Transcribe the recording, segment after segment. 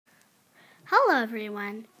Hello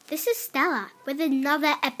everyone, this is Stella with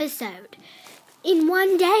another episode. In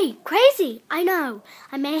one day, crazy, I know.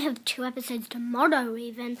 I may have 2 episodes tomorrow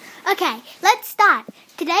even. Okay, let's start.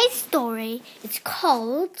 Today's story is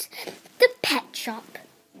called The Pet Shop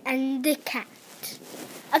and the Cat.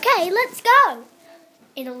 Okay, let's go.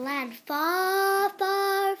 In a land far,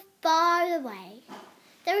 far, far away,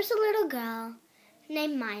 there was a little girl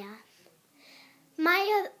named Maya.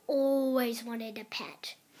 Maya always wanted a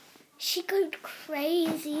pet. She got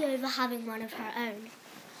crazy over having one of her own.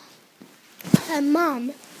 Her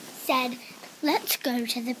mum said, "Let's go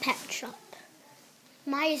to the pet shop."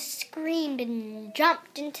 Maya screamed and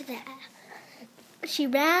jumped into the air. She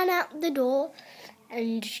ran out the door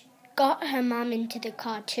and got her mum into the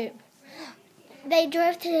car too. They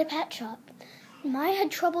drove to the pet shop. Maya had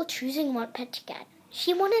trouble choosing what pet to get.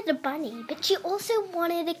 She wanted a bunny, but she also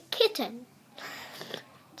wanted a kitten.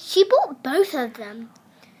 She bought both of them.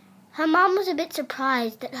 Her mom was a bit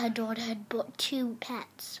surprised that her daughter had bought 2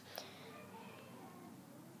 pets.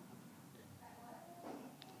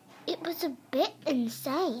 It was a bit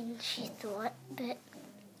insane, she thought, but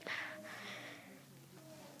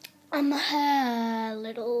her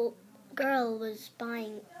little girl was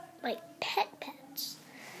buying pets.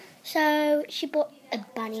 So she bought a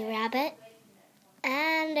bunny rabbit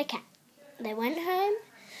and a cat. They went home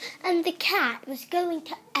and the cat was going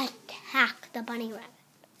to attack the bunny rabbit.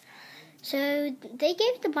 So they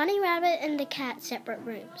gave the bunny rabbit and the cat separate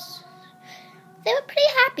rooms. They were pretty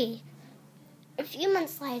happy. A few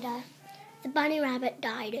months later, the bunny rabbit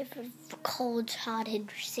died of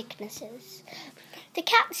cold-hearted sicknesses. The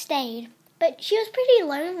cat stayed, but she was pretty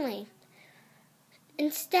lonely.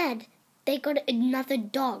 Instead, they got another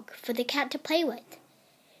dog for the cat to play with.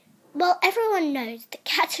 Well, everyone knows that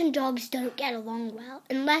cats and dogs don't get along well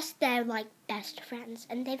unless they're like best friends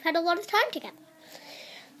and they've had a lot of time together.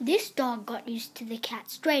 This dog got used to the cat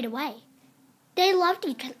straight away. They loved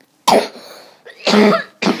each other.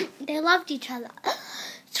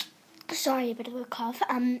 Sorry, a bit of a cough.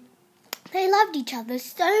 They loved each other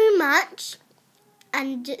so much,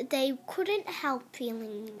 and they couldn't help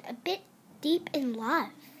feeling a bit deep in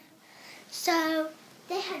love. So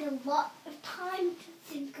they had a lot of time to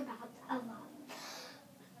think about their love.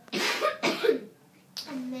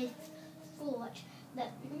 And they thought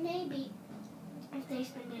that maybe if they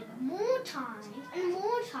spend more time,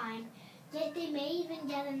 yet they may even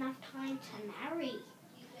get enough time to marry.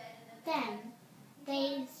 Then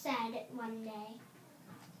they said one day,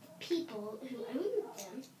 people who owned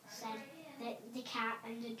them said that the cat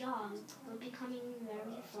and the dog were becoming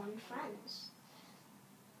very fond friends.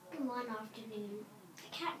 One afternoon, the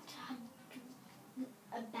cat had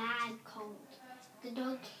a bad cold. The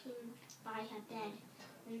dog came by her bed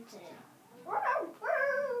and said, "Wow, wow.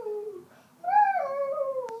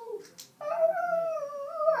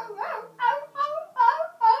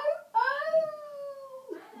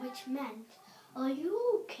 Which meant, "Are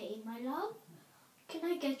you okay, my love? Can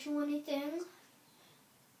I get you anything?"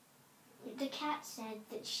 The cat said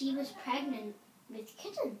that she was pregnant with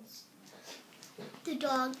kittens. The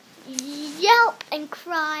dog yelped and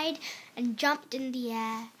cried and jumped in the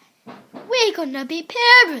air. "We're gonna be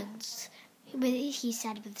parents," he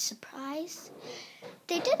said with surprise.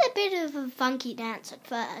 They did a bit of a funky dance at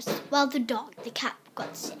first, while the cat,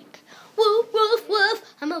 got sick. "Woof, woof, woof,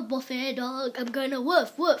 I'm a woofy dog. I'm gonna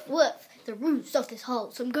woof, woof, woof the roofs of this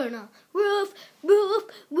house. I'm gonna woof, woof,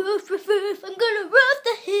 woof, woof, woof. I'm gonna roof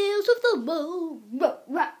the hills of the wall. Woof,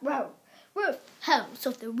 woof, woof, woof, house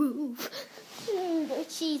of the roof."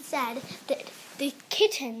 She said that the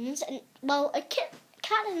kittens, a cat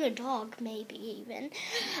and a dog maybe even,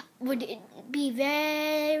 would be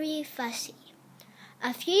very fussy.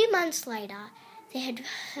 A few months later, they had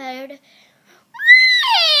heard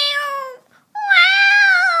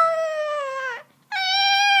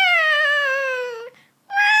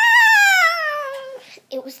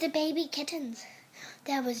it was the baby kittens.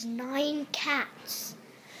 There was 9 cats.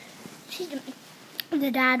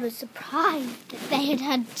 The dad was surprised that they had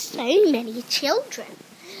had so many children.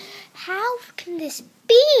 How can this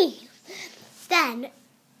be? Then,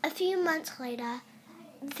 a few months later,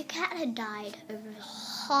 the cat had died of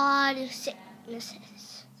hard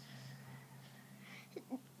sicknesses.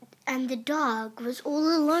 And the dog was all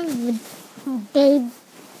alone with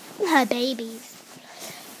her babies.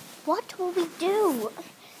 "What will we do?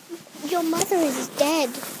 Your mother is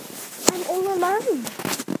dead. I'm all alone."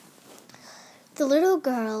 The little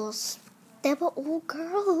girls, they were all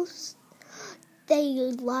girls.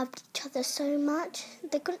 They loved each other so much,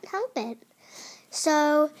 they couldn't help it.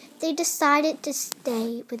 So they decided to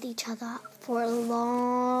stay with each other for a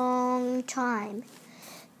long time.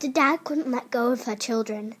 The dad couldn't let go of her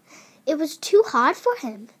children. It was too hard for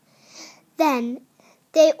him. Then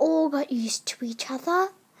they all got used to each other,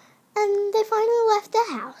 and they finally left the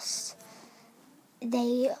house.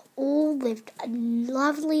 They all lived a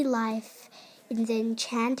lovely life in the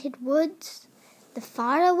enchanted woods, the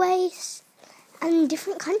faraways, and in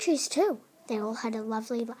different countries too. They all had a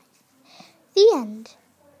lovely life. The end.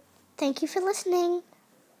 Thank you for listening.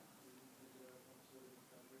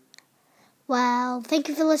 Well, thank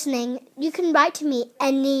you for listening. You can write to me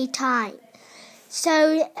anytime.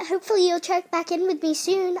 So hopefully you'll check back in with me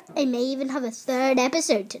soon. I may even have a third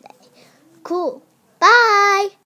episode today. Cool. Bye!